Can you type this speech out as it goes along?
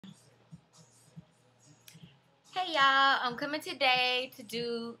Hey y'all, I'm coming today to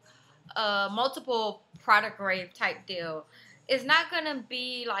do a multiple product rave type deal. It's not gonna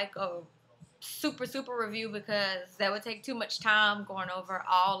be like a super review because that would take too much time going over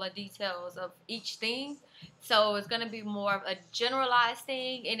all the details of each thing. So it's gonna be more of a generalized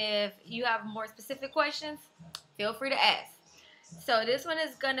thing, and if you have more specific questions, feel free to ask. So this one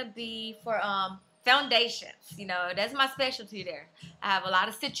is gonna be for foundations. You know, that's my specialty there. I have a lot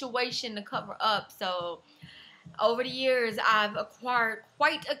of situation to cover up, so over the years, I've acquired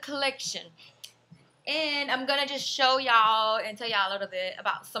quite a collection. And I'm going to just show y'all and tell y'all a little bit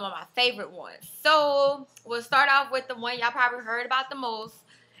about some of my favorite ones. So, we'll start off with the one y'all probably heard about the most.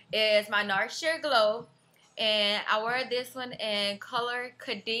 Is my Nars Sheer Glow. And I wear this one in color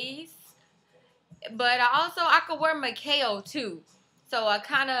Cadiz. But I could wear Macao too. So,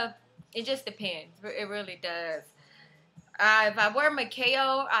 it just depends. It really does. If I wear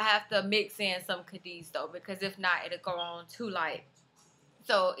Macao, I have to mix in some Cadiz though, because if not, it'll go on too light.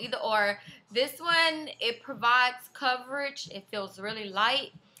 So either or. This one, it provides coverage. It feels really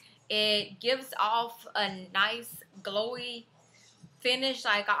light. It gives off a nice glowy finish.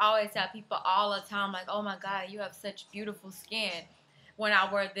 Like I always tell people all the time, like, oh my God, you have such beautiful skin when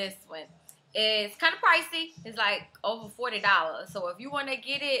I wear this one. It's kind of pricey. It's like over $40. So if you want to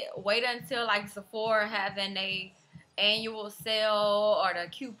get it, wait until like Sephora having a annual sale or the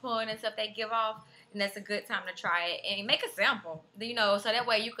coupon and stuff they give off, and that's a good time to try it and make a sample, you know, so that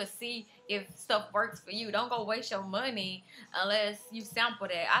way you can see if stuff works for you. Don't go waste your money unless you sample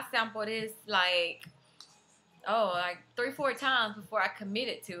it. I sampled this like 3-4 times before I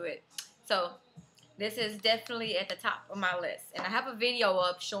committed to it. So this is definitely at the top of my list, and I have a video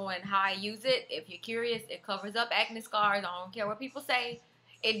up showing how I use it. If you're curious, it covers up acne scars. I don't care what people say,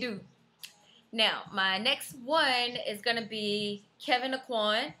 it do. Now, my next one is going to be Kevyn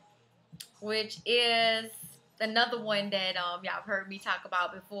Aucoin, which is another one that y'all have heard me talk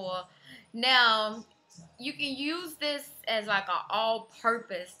about before. Now, you can use this as like an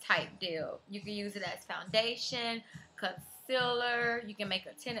all-purpose type deal. You can use it as foundation, concealer. You can make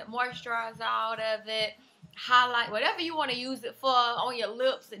a tinted moisturizer out of it, highlight, whatever you want to use it for on your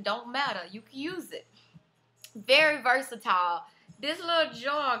lips. It don't matter. You can use it. Very versatile. This little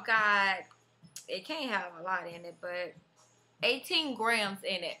jar got, it can't have a lot in it, but 18 grams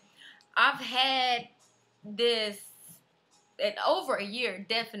in it. I've had this in over a year,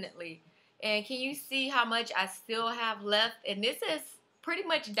 definitely. And can you see how much I still have left? And this is pretty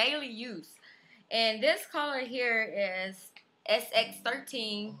much daily use. And this color here is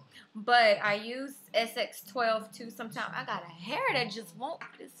SX13, but I use SX12 too sometimes. I got a hair that just won't,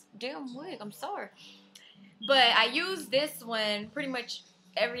 this damn wig, I'm sorry. But I use this one pretty much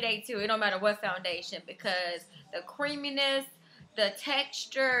every day too. It don't matter what foundation, because the creaminess, the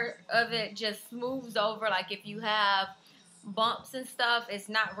texture of it just smooths over. Like if you have bumps and stuff, it's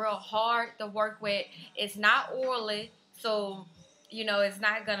not real hard to work with. It's not oily, so you know it's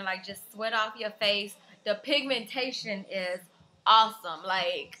not gonna like just sweat off your face. The pigmentation is awesome.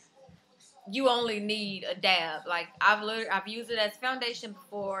 Like you only need a dab. Like I've used it as foundation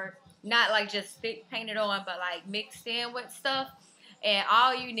before, not like just stick painted on, but like mixed in with stuff. And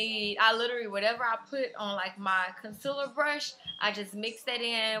all you need, I literally, whatever I put on like my concealer brush, I just mix that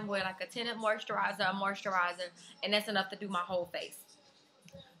in with like a tinted moisturizer, and that's enough to do my whole face.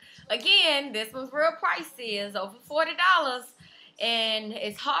 Again, this one's real pricey. It's over $40, and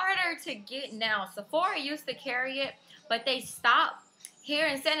it's harder to get now. Sephora used to carry it, but they stopped. Here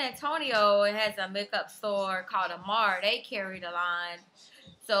in San Antonio, it has a makeup store called Amar. They carry the line.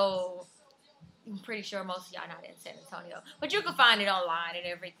 So I'm pretty sure most of y'all not in San Antonio, but you can find it online and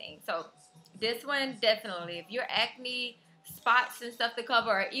everything. So this one, definitely, if you're acne, spots and stuff to cover,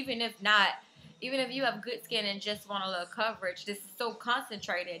 or even if not, even if you have good skin and just want a little coverage, this is so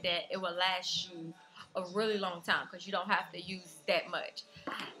concentrated that it will last you a really long time because you don't have to use that much.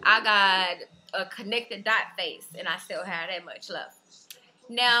 I got a connected dot face and I still have that much left.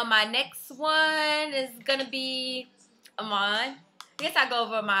 Now my next one is gonna be Iman. I guess I go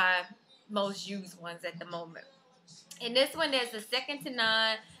over my most used ones at the moment. And this one is the second to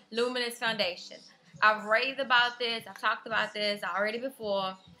none luminous foundation. I've raved about this. I've talked about this already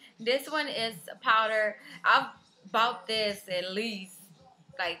before. This one is a powder. I've bought this at least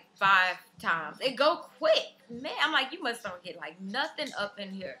like 5 times. It go quick. Man, I'm like, you must don't get like nothing up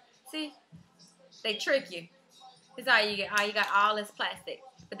in here. See? They trick you. This is all you get. You got all this plastic.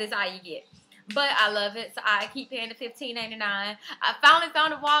 But this is all you get. But I love it, so I keep paying the $15.99. I finally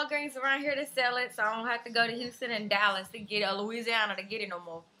found a Walgreens around here to sell it, so I don't have to go to Houston and Dallas to get it, or Louisiana to get it no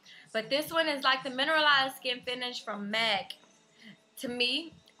more. But this one is like the mineralized skin finish from MAC. To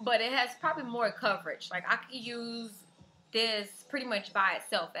me, but it has probably more coverage. Like, I could use this pretty much by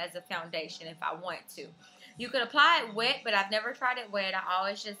itself as a foundation if I want to. You could apply it wet, but I've never tried it wet. I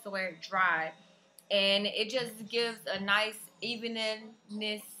always just wear it dry. And it just gives a nice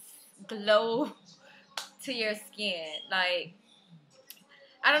evenness glow to your skin. Like,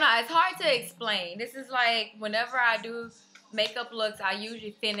 I don't know. It's hard to explain. This is like whenever I do makeup looks, I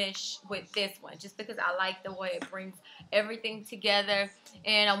usually finish with this one just because I like the way it brings everything together.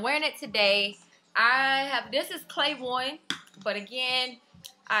 And I'm wearing it today. This is Clay 1, but again,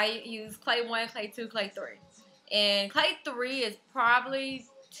 I use Clay 1, Clay 2, Clay 3. And Clay 3 is probably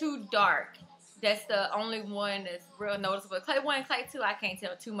too dark. That's the only one that's real noticeable. Clay 1, Clay 2, I can't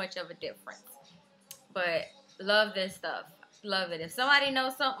tell too much of a difference. But love this stuff. Love it. If somebody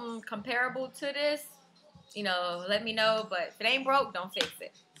knows something comparable to this, you know, let me know. But if it ain't broke, don't fix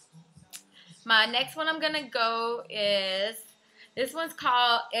it. My next one I'm going to go is, this one's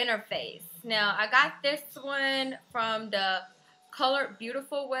called Interface. Now, I got this one from the Colored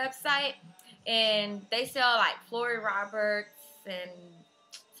Beautiful website. And they sell like Flory Roberts and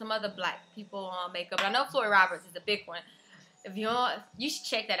some other black people on makeup. But I know Flory Roberts is a big one. If you don't, you should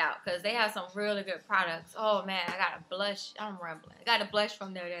check that out because they have some really good products. Oh man, I got a blush. I'm rambling. I got a blush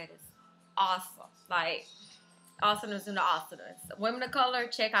from there that is awesome. Like, awesomeness in the awesomeness. Women of Color,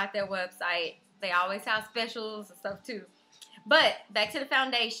 check out their website. They always have specials and stuff too. But back to the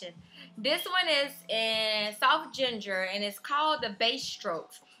foundation. This one is in Soft Ginger and it's called the Base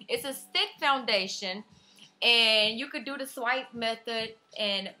Strokes. It's a stick foundation. And you could do the swipe method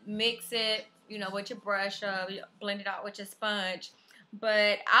and mix it, you know, with your brush, blend it out with your sponge.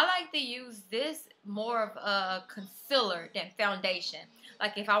 But I like to use this more of a concealer than foundation.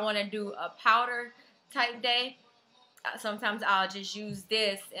 Like if I want to do a powder type day, sometimes I'll just use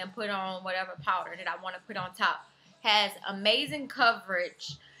this and put on whatever powder that I want to put on top. Has amazing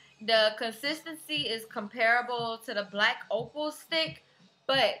coverage. The consistency is comparable to the Black Opal stick,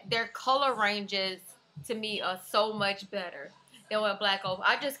 but their color ranges to me are so much better than what Black Opal.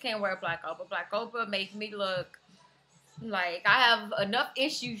 I just can't wear Black Opal. Black Opal makes me look like I have enough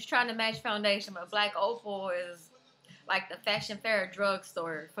issues trying to match foundation, but Black Opal is like the Fashion Fair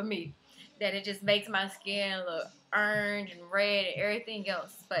drugstore for me. That it just makes my skin look orange and red and everything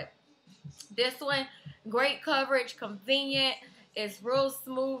else. But this one, great coverage, convenient. It's real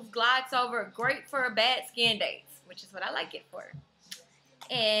smooth, glides over, great for bad skin days, which is what I like it for.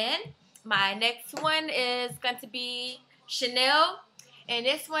 And my next one is going to be Chanel, and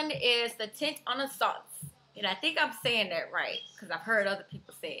this one is the Teint Innocence. And I think I'm saying that right, because I've heard other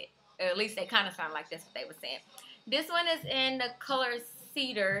people say it. Or at least they kind of sound like that's what they were saying. This one is in the color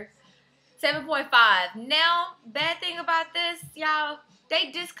Cedar, 7.5. Now, bad thing about this, y'all,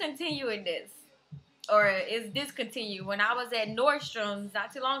 they discontinued this. Or it's discontinued. When I was at Nordstrom's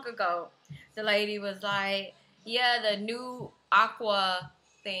not too long ago, the lady was like, yeah, the new aqua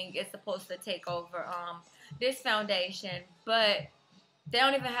thing is supposed to take over this foundation, but they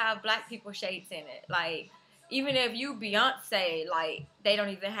don't even have black people shades in it. Like, even if you Beyonce, like, they don't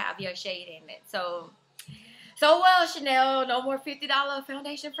even have your shade in it. So well, Chanel, no more $50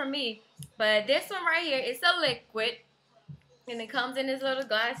 foundation for me. But this one right here, it's a liquid, and it comes in this little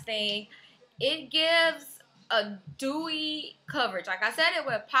glass thing. It gives a dewy coverage. Like I said, it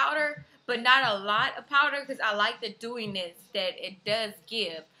with powder, but not a lot of powder because I like the dewiness that it does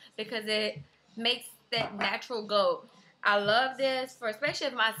give because it makes that natural glow. I love this for especially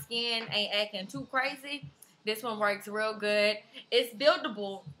if my skin ain't acting too crazy. This one works real good. It's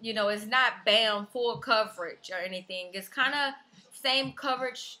buildable. You know, it's not bam, full coverage or anything. It's kind of same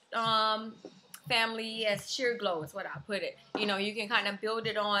coverage family as Sheer Glow is what I put it. You know, you can kind of build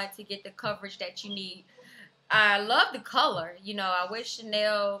it on to get the coverage that you need. I love the color. You know, I wish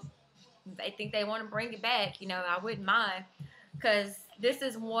Chanel, I think they want to bring it back. You know, I wouldn't mind because this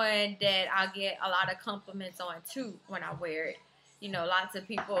is one that I get a lot of compliments on too when I wear it. You know, lots of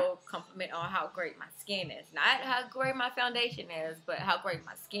people compliment on how great my skin is. Not how great my foundation is, but how great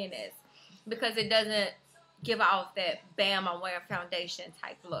my skin is. Because it doesn't give off that bam, I'm wearing foundation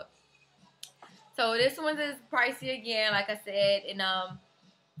type look. So this one is pricey again, like I said. And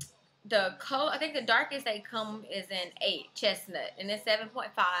the color, I think the darkest they come is in 8, chestnut. And it's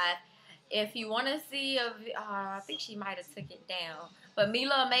 7.5. If you want to see, I think she might have took it down. But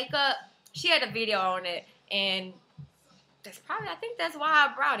Mila Makeup, she had a video on it. And that's probably, I think that's why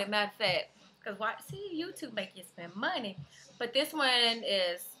I brought it, matter of fact. Because, see, YouTube make you spend money. But this one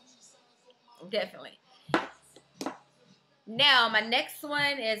is definitely. Now, my next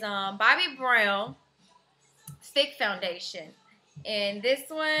one is Bobbi Brown Stick Foundation. And this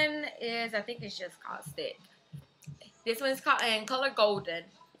one is, I think it's just called Stick. This one's called in color Golden.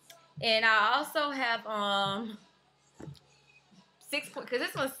 And I also have 6 point, because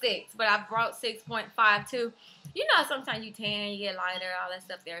this one's 6, but I brought 6.5 too. You know, sometimes you tan, you get lighter, all that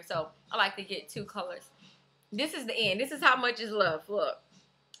stuff there. So I like to get 2 colors. This is the end. This is how much is left. Look.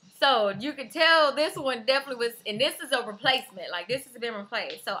 So you can tell this one definitely was, and this is a replacement. Like, this has been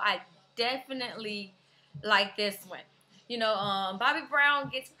replaced. So I definitely like this one. You know, Bobbi Brown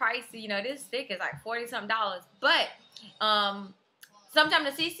gets pricey. You know, this stick is like $40-something. But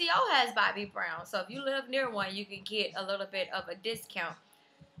sometimes the CCO has Bobbi Brown. So if you live near one, you can get a little bit of a discount.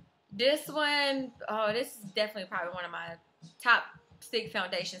 This one, oh, this is definitely probably one of my top stick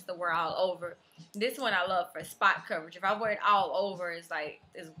foundations to wear all over. This one I love for spot coverage. If I wear it all over, it's like,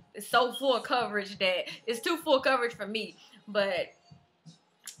 it's so full coverage that it's too full coverage for me. But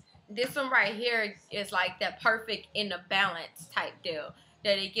this one right here is like that perfect in the balance type deal.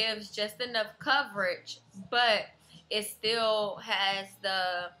 That it gives just enough coverage, but it still has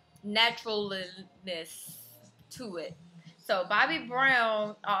the naturalness to it. So Bobbi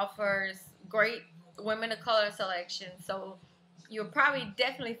Brown offers great women of color selection. So you'll probably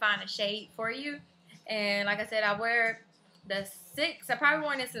definitely find a shade for you. And like I said, I wear the 6. I probably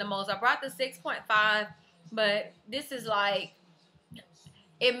worn this in the most. I brought the 6.5, but this is like,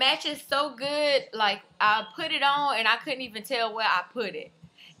 it matches so good. Like, I put it on and I couldn't even tell where I put it.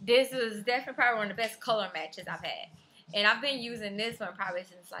 This is definitely probably one of the best color matches I've had. And I've been using this one probably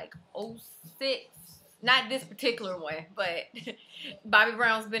since like 06. Not this particular one, but Bobbi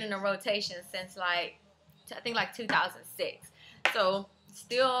Brown's been in a rotation since like, I think like 2006. So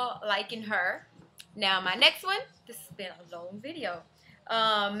still liking her. Now my next one, this has been a long video.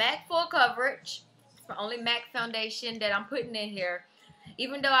 MAC Full Coverage. It's the only MAC foundation that I'm putting in here.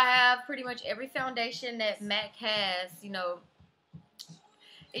 Even though I have pretty much every foundation that MAC has, you know,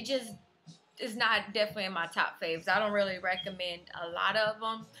 it just is not definitely in my top faves. I don't really recommend a lot of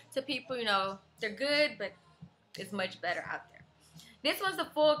them to people. You know, they're good, but it's much better out there. This one's a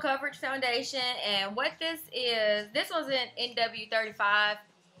full coverage foundation, and what this is, this one's in NW35.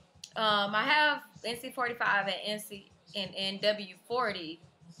 I have NC45 and NW40,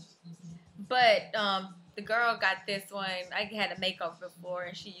 but the girl got this one. I had a makeover before,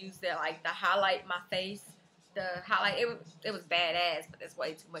 and she used it like to highlight my face. The highlight, it was badass, but it's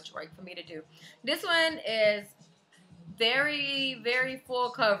way too much work for me to do. This one is very, very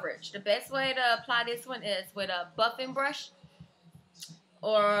full coverage. The best way to apply this one is with a buffing brush,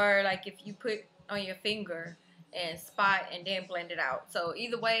 or like if you put on your finger and spot and then blend it out. So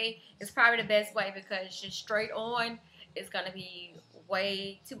either way, it's probably the best way, because just straight on, it's gonna be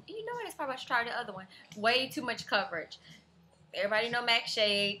way too, you know what, it's probably, I should try the other one, way too much coverage. Everybody know MAC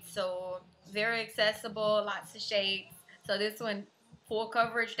shades, so very accessible, lots of shades. So this one, full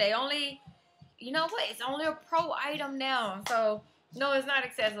coverage. They only, you know what, it's only a pro item now, so no, it's not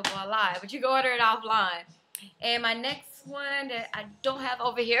accessible a lot, but you can order it offline. And my next one that I don't have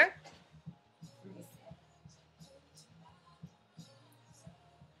over here,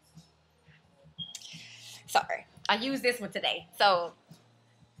 sorry, I used this one today. So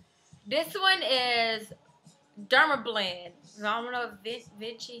this one is Dermablend. I don't know if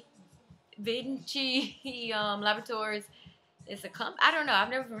Vinci Laboratories is a company. I don't know. I've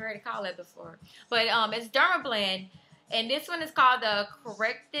never heard it called it before. But it's Dermablend, and this one is called the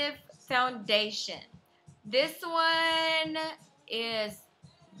Corrective Foundation. This one is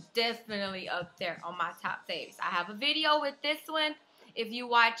definitely up there on my top faves. I have a video with this one. If you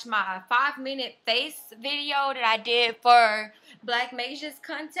watch my 5-minute face video that I did for Black Mages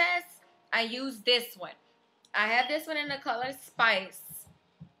contest, I used this one. I have this one in the color Spice.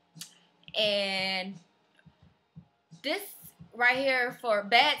 And this right here for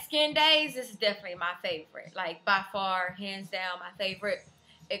bad skin days, this is definitely my favorite. Like, by far, hands down, my favorite.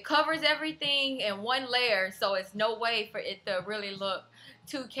 It covers everything in one layer, so it's no way for it to really look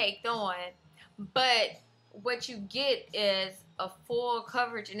too caked on. But what you get is a full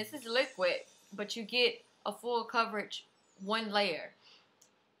coverage, and this is liquid, but you get a full coverage one layer.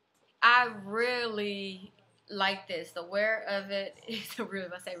 I really like this. The wear of it is really,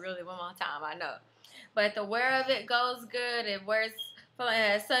 if I say really one more time, I know. But the wear of it goes good. It wears, it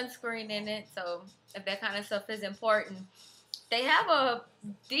has sunscreen in it, so if that kind of stuff is important. They have a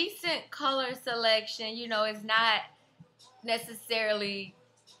decent color selection. You know, it's not necessarily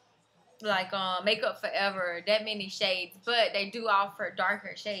like Makeup Forever, that many shades, but they do offer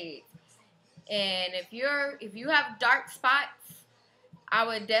darker shades. And if you have dark spots, I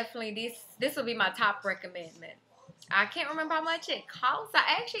would definitely, this would be my top recommendment. I can't remember how much it costs.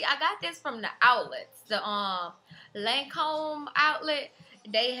 I got this from the outlets, the Lancome outlet.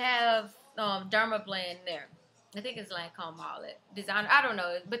 They have Dermablend there. I think it's Lancome outlet. Designer, I don't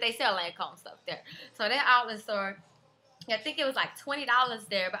know, but they sell Lancome stuff there. So that outlet store, I think it was like $20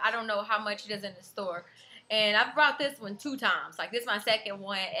 there, but I don't know how much it is in the store. And I've brought this one 2 times. Like, this is my second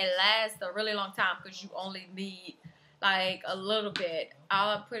one. It lasts a really long time because you only need, like, a little bit.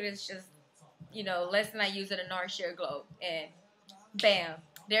 All I put is just, you know, less than I use it in Nars Sheer Glow. And bam.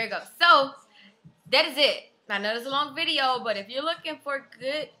 There you go. So, that is it. I know it's a long video, but if you're looking for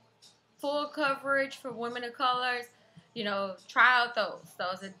good full coverage for women of colors, you know, try out those.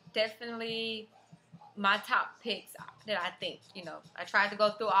 Those are definitely my top picks that I think, you know. I tried to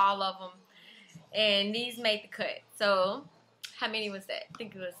go through all of them, and these made the cut. So, how many was that? I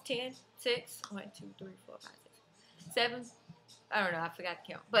think it was 10, 6, 1, 2, 3, 4, 5, 6, 7. I don't know. I forgot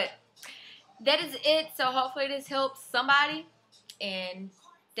to count. But that is it. So, hopefully this helps somebody. And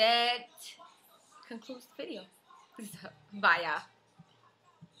that concludes the video. Bye, y'all.